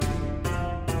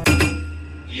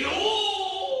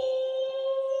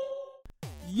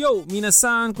Yo,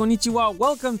 minasan, konnichiwa.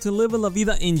 Welcome to Live La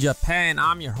Vida in Japan.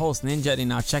 I'm your host, Ninja Eddie.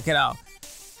 Now check it out.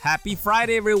 Happy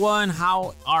Friday, everyone.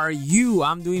 How are you?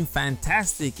 I'm doing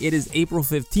fantastic. It is April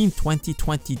 15th,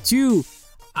 2022.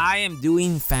 I am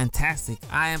doing fantastic.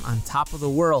 I am on top of the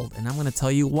world, and I'm going to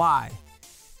tell you why.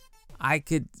 I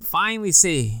could finally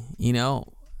say,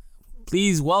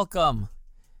 please welcome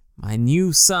my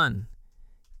new son,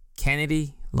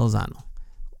 Kennedy Lozano,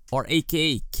 or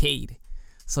AKA Cade.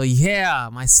 So yeah,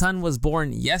 my son was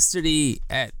born yesterday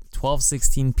at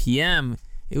 12:16 p.m.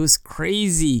 It was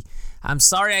crazy. I'm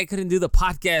sorry I couldn't do the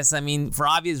podcast. I mean, for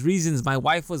obvious reasons, my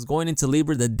wife was going into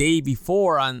labor the day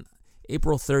before on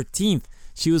April 13th.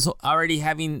 She was already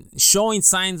showing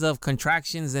signs of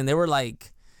contractions, and they were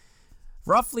like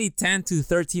roughly 10 to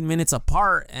 13 minutes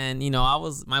apart. And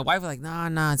my wife was like,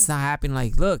 no, it's not happening.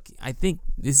 Like, look, I think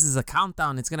this is a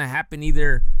countdown. It's gonna happen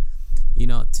either,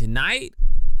 tonight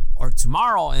or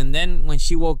tomorrow. And then when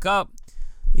she woke up,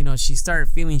 she started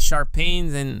feeling sharp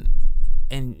pains, and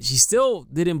she still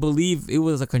didn't believe it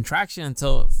was a contraction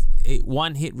until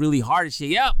one hit really hard. She,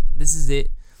 yep, this is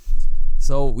it.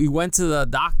 So we went to the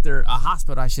doctor, a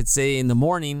hospital, I should say, in the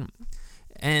morning.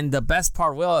 And the best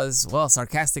part was,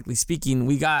 sarcastically speaking,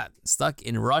 we got stuck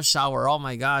in rush hour. Oh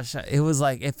my gosh.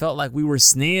 It felt like we were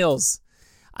snails.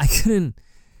 I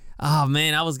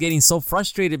was getting so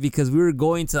frustrated because we were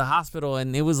going to the hospital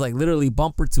and it was like literally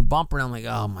bumper to bumper. And I'm like,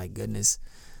 oh my goodness,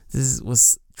 this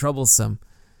was troublesome,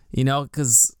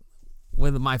 because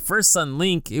with my first son,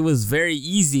 Link, it was very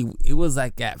easy. It was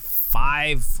like at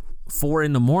 4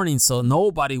 in the morning, so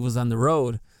nobody was on the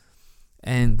road.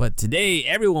 But today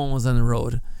everyone was on the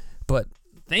road. But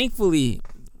thankfully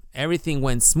everything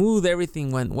went smooth,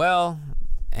 everything went well.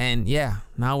 And yeah,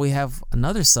 now we have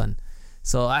another son.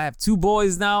 So I have 2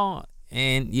 boys now,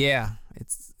 and yeah,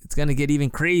 it's gonna get even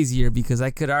crazier because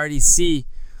I could already see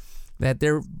that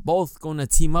they're both gonna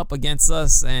team up against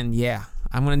us, and yeah,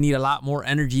 I'm gonna need a lot more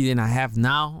energy than I have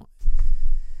now.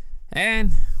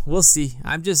 And we'll see.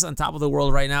 I'm just on top of the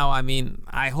world right now. I mean,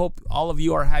 I hope all of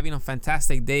you are having a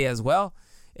fantastic day as well.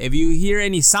 If you hear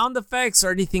any sound effects or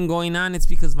anything going on, it's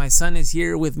because my son is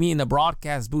here with me in the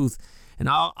broadcast booth. And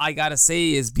all I gotta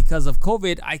say is because of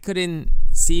COVID, I couldn't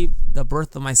see the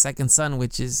birth of my second son,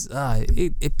 which is,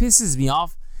 it pisses me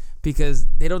off because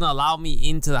they don't allow me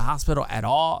into the hospital at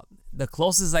all. The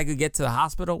closest I could get to the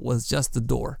hospital was just the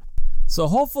door. So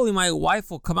hopefully my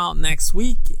wife will come out next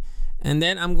week, and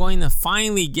then I'm going to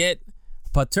finally get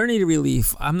paternity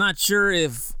relief. I'm not sure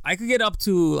if I could get up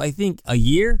to, I think, a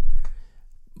year,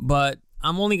 but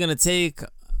I'm only going to take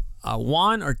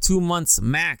 1 or 2 months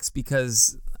max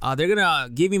because they're going to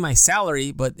give me my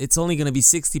salary, but it's only going to be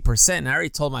 60%. And I already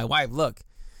told my wife, look,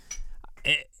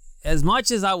 as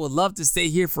much as I would love to stay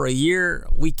here for a year,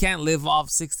 we can't live off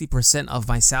 60% of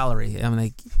my salary.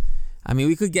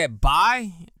 We could get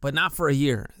by, but not for a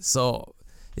year. So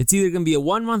it's either going to be a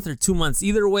 1 month or 2 months.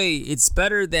 Either way, it's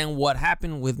better than what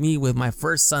happened with me with my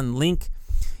first son, Link.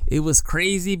 It was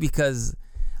crazy because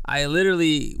I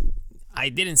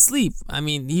didn't sleep.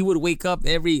 He would wake up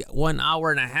every 1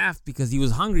 hour and a half because he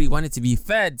was hungry, wanted to be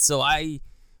fed. So I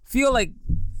feel like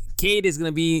Cade is going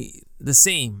to be the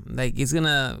same. Like, it's going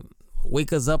to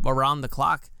wake us up around the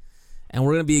clock and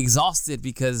we're going to be exhausted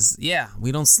because,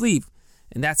 we don't sleep.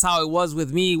 And that's how it was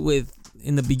with me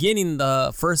in the beginning,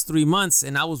 the first 3 months,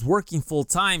 and I was working full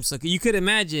time. So you could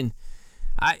imagine.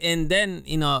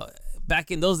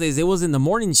 Back in those days, it was in the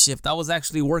morning shift. I was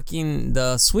actually working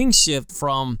the swing shift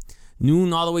from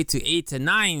noon all the way to 8 to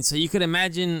 9. So you could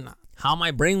imagine how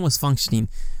my brain was functioning.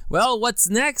 Well, what's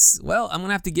next? Well, I'm going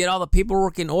to have to get all the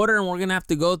paperwork in order, and we're going to have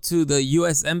to go to the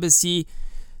U.S. Embassy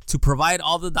to provide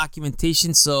all the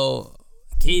documentation so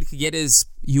Cade could get his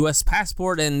U.S.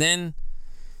 passport, and then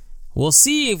we'll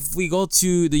see if we go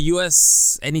to the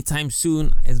U.S. anytime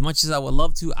soon. As much as I would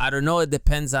love to, I don't know. It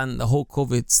depends on the whole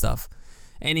COVID stuff.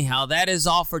 Anyhow, that is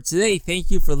all for today.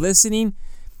 Thank you for listening.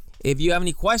 If you have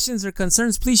any questions or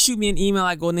concerns, please shoot me an email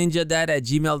at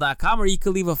goninjadad@gmail.com, or you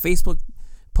could leave a Facebook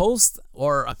post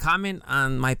or a comment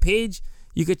on my page.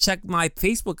 You could check my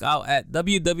Facebook out at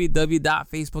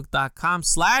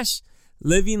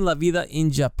www.facebook.com/Living La Vida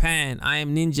in Japan. I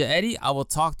am Ninja Eddie. I will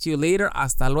talk to you later.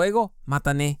 Hasta luego.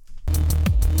 Matane.